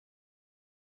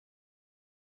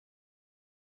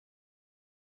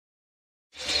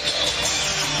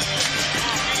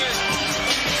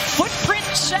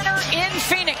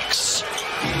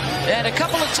a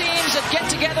couple of teams that get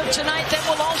together tonight that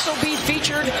will also be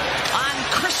featured on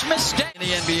Christmas Day in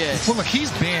the NBA. Well, look,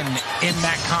 he's been in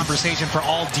that conversation for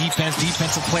all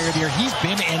defensive player of the year. He's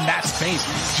been in that space.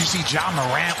 You see Ja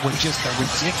Morant with just a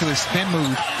ridiculous spin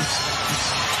move.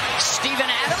 Steven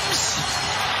Adams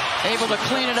able to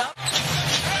clean it up.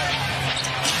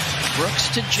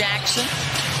 Brooks to Jackson.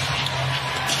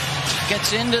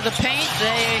 Gets into the paint.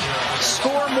 They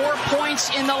score more points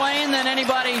in the lane than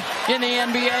anybody in the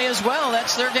NBA as well.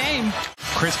 That's their game.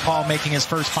 Chris Paul making his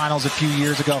first finals a few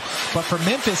years ago. But for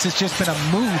Memphis, it's just been a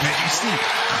move. As you see,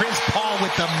 Chris Paul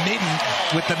with the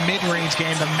mid-range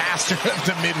game, the master of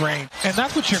the mid-range. And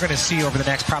that's what you're going to see over the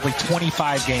next probably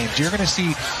 25 games. You're going to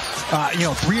see,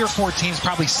 3 or 4 teams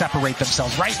probably separate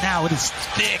themselves. Right now, it is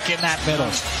thick in that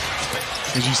middle.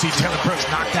 As you see Taylor Brooks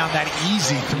knock down that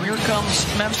easy. Here comes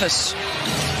Memphis,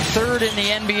 third in the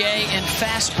NBA in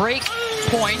fast break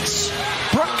points.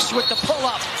 Brooks with the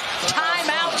pull-up.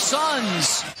 Timeout,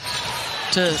 Suns.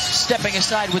 To stepping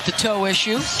aside with the toe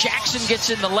issue. Jackson gets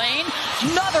in the lane.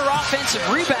 Another offensive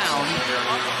rebound.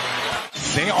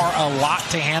 They are a lot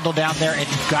to handle down there, and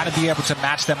you've got to be able to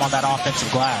match them on that offensive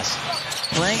glass.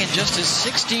 Playing in just his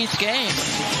 16th game.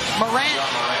 Morant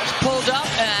pulled up,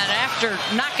 and after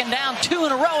knocking down 2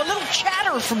 in a row, a little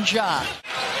chatter from Ja.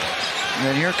 And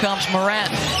then here comes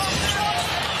Morant.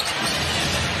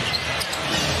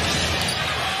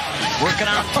 Working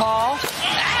on Paul.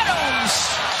 Adams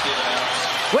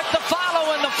with the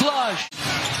follow and the flush.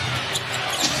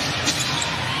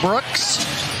 Brooks.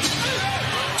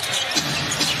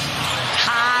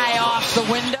 High off the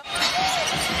window.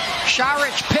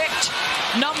 Saric picked.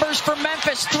 Numbers for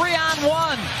Memphis,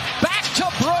 3-on-1. Back to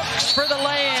Brooks for the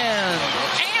lay-in.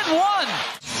 And one.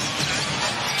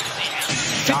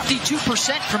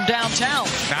 52% from downtown.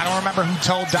 Now, I don't remember who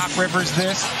told Doc Rivers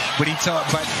this, but he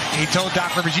told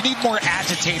Doc Rivers, you need more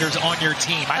agitators on your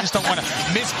team. I just don't want to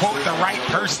misquote the right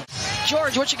person.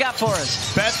 George, what you got for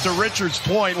us? Beth, to Richard's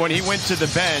point, when he went to the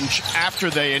bench after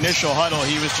the initial huddle,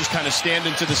 he was just kind of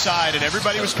standing to the side, and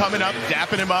everybody was coming up,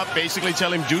 dapping him up, basically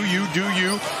telling him, do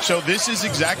you. So this is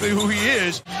exactly who he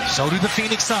is. So do the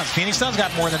Phoenix Suns. Phoenix Suns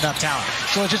got more than enough talent.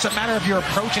 So it's just a matter of your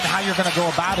approach and how you're going to go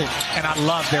about it, and I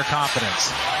love their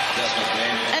confidence.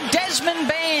 And Desmond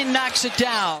Bane knocks it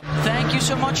down. Thank you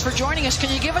so much for joining us.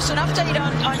 Can you give us an update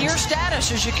on your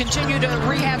status as you continue to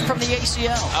rehab from the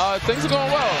ACL? Things are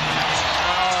going well.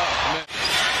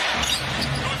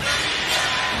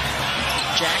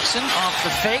 Jackson off the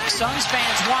fake. Suns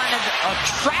fans wanted a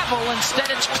travel. Instead,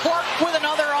 it's Clark with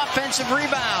another offensive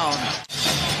rebound.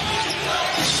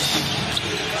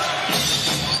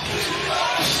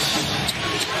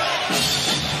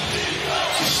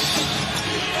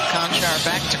 Conchar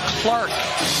back to Clark.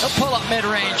 He'll pull up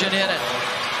mid-range and hit it.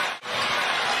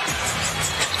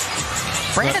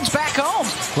 Brandon's back home.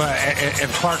 Well,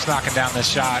 if Clark's knocking down this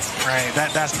shot, right,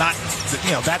 that's not,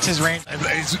 that's his range.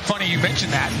 It's funny you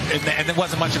mentioned that, and it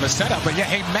wasn't much of a setup. But yeah,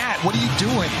 hey, Matt, what are you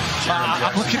doing?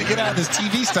 I'm looking to get out of this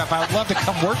TV stuff. I would love to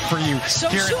come work for you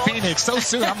here in Phoenix. So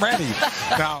soon, I'm ready.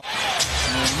 Now,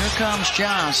 and here comes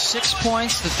John. 6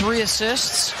 points, the 3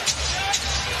 assists.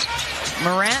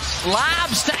 Morant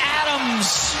lobs to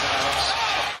Adams.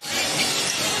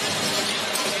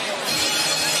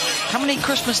 How many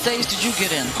Christmas days did you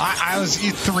get in? I was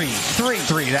 3.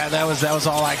 That was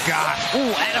all I got.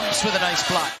 Ooh, Adams with a nice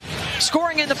block.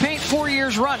 Scoring in the paint 4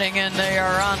 years running, and they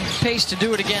are on pace to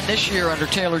do it again this year under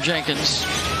Taylor Jenkins,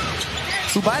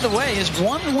 who, by the way, is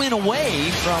 1 win away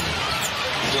from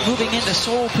moving into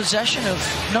sole possession of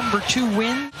number 2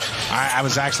 win. I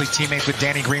was actually teammates with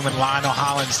Danny Green when Lionel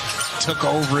Hollins took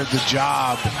over the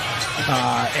job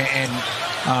and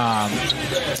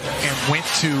went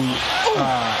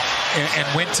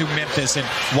to Memphis, and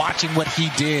watching what he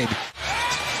did.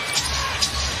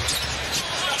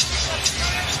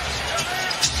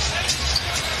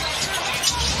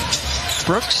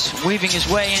 Brooks weaving his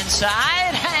way inside,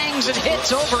 hangs and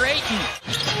hits over Ayton.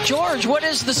 George, what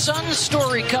is the Suns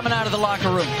story coming out of the locker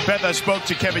room? Beth, I spoke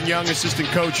to Kevin Young, assistant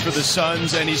coach for the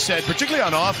Suns, and he said, particularly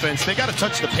on offense, they got to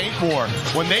touch the paint more.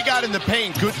 When they got in the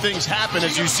paint, good things happen,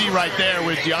 as you see right there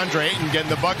with DeAndre Ayton getting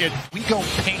the bucket. We go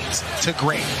paint to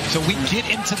great. So we get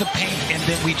into the paint, and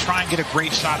then we try and get a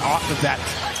great shot off of that.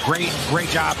 Great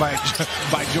job by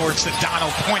George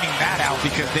Sedano pointing that out,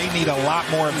 because they need a lot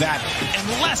more of that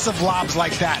and less of lobs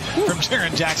like that from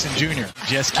Jaren Jackson Jr.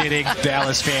 Just kidding,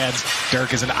 Dallas fans.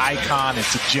 Dirk is an icon.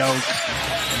 It's a joke.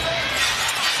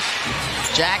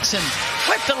 Jackson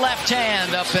with the left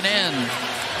hand up and in.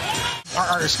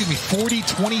 or excuse me, 40,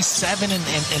 27,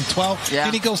 and 12. Yeah.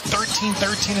 Then he goes 13,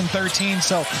 13, and 13.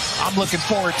 So I'm looking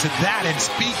forward to that. And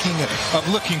speaking of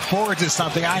looking forward to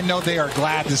something, I know they are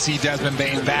glad to see Desmond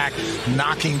Bane back,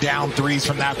 knocking down threes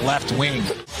from that left wing.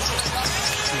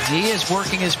 He is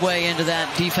working his way into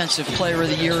that Defensive Player of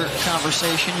the Year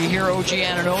conversation. You hear OG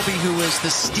Anunoby, who is the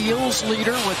steals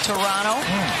leader with Toronto.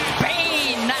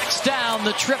 Bane knocks down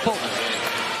the triple.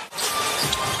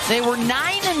 They were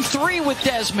 9-3 with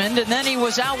Desmond, and then he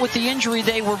was out with the injury.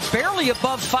 They were barely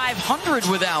above 500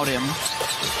 without him.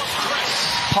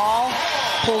 Paul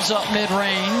pulls up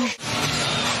mid-range.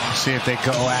 See if they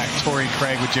go at Torrey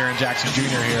Craig with Jaren Jackson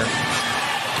Jr. here.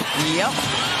 Yep.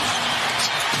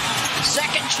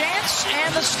 Second chance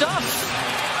and the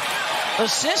stuff.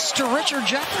 Assist to Richard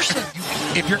Jefferson.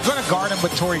 If you're going to guard him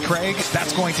with Torrey Craig,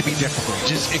 that's going to be difficult.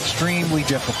 Just extremely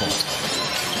difficult.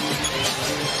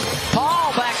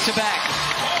 Paul back to back.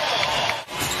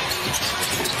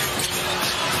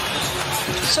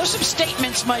 So some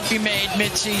statements might be made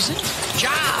midseason.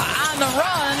 Ja on the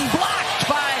run, blocked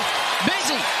by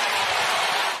Busy.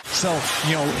 So,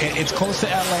 you know, it's close to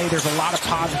LA. There's a lot of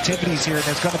positivities here, and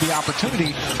there's going to be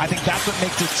opportunity. I think that's what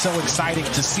makes it so exciting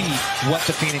to see what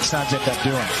the Phoenix Suns end up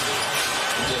doing.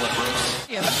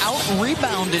 They have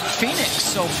out-rebounded Phoenix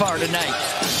so far tonight.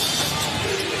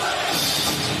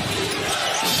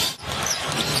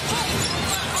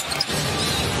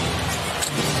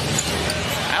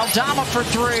 Aldama for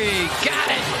three.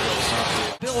 Got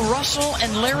it. Bill Russell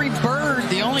and Larry Bird,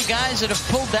 the only guys that have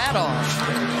pulled that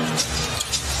off.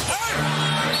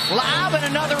 Lob and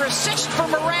another assist for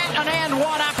Morant. An and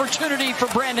one opportunity for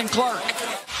Brandon Clark.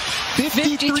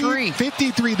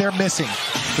 53 they're missing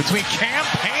between Cam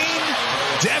Payne,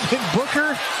 Devin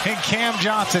Booker, and Cam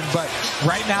Johnson. But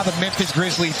right now the Memphis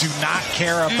Grizzlies do not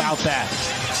care about that.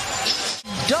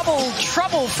 Double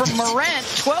trouble from Morant.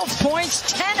 12 points,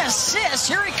 10 assists.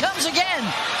 Here he comes again.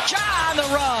 Ja on the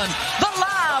run. The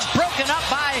lob broken up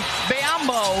by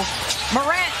Biyombo.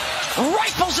 Morant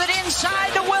rifles it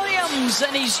inside to Williams,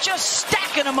 and he's just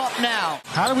stacking them up now.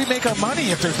 How do we make our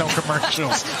money if there's no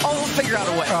commercials? Oh, we'll figure out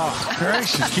a way. Oh,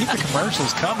 gracious. Keep the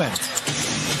commercials coming.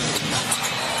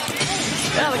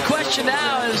 Now the question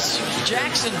now is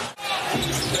Jackson.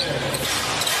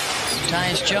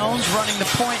 Tyus Jones running the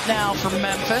point now for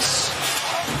Memphis.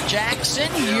 Jackson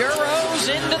Euros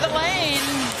into the lane.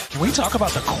 Can we talk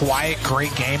about the quiet,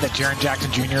 great game that Jaren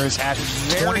Jackson Jr. has had?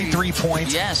 23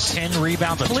 points, yes. 10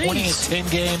 rebounds, a 20 and 10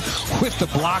 game with the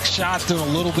block shots, doing a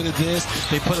little bit of this.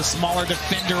 They put a smaller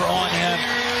defender on him.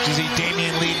 You see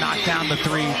Damian Lee knock down the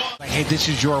three. Like, hey, this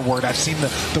is your word. I've seen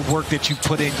the work that you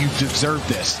put in. You deserve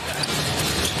this.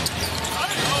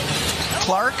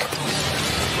 Clark,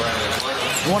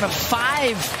 one of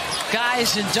 5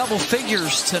 guys in double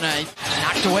figures tonight.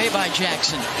 Knocked away by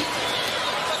Jackson.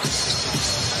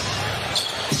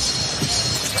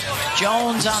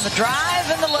 Jones on the drive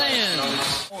and the lay-in.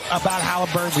 About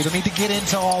Halliburton, we don't need to get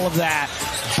into all of that,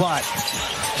 but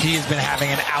he has been having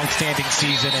an outstanding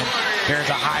season, and there's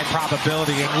a high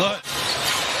probability. And look,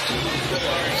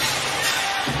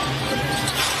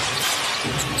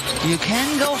 you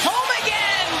can go home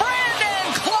again,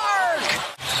 Brandon Clark.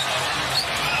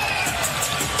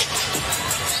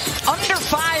 Under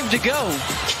 5 to go.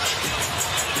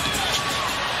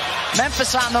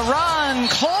 Memphis on the run.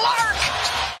 Clark.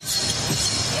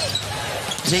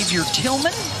 Xavier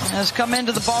Tillman has come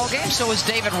into the ball game. So is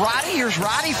David Roddy. Here's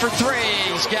Roddy for three.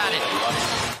 He's got it.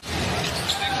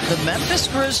 The Memphis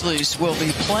Grizzlies will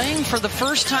be playing for the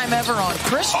first time ever on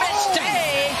Christmas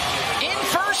Day. In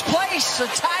first place, a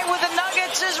tie with the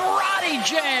Nuggets is Roddy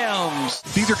Jams.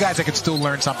 These are guys that can still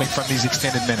learn something from these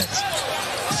extended minutes.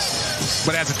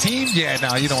 But as a team, yeah,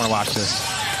 no, you don't want to watch this.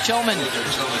 Tillman.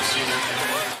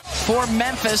 For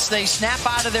Memphis, they snap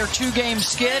out of their 2-game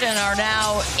skid and are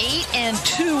now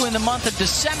 8-2 in the month of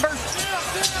December.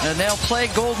 And they'll play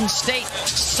Golden State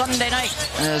Sunday night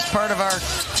as part of our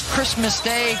Christmas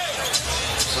Day.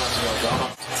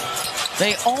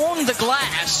 They own the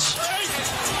glass.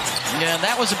 Yeah,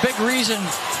 that was a big reason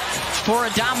for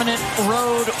a dominant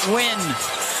road win.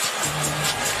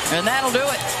 And that'll do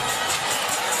it.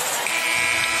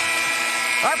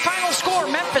 Our final score,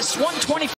 Memphis 120.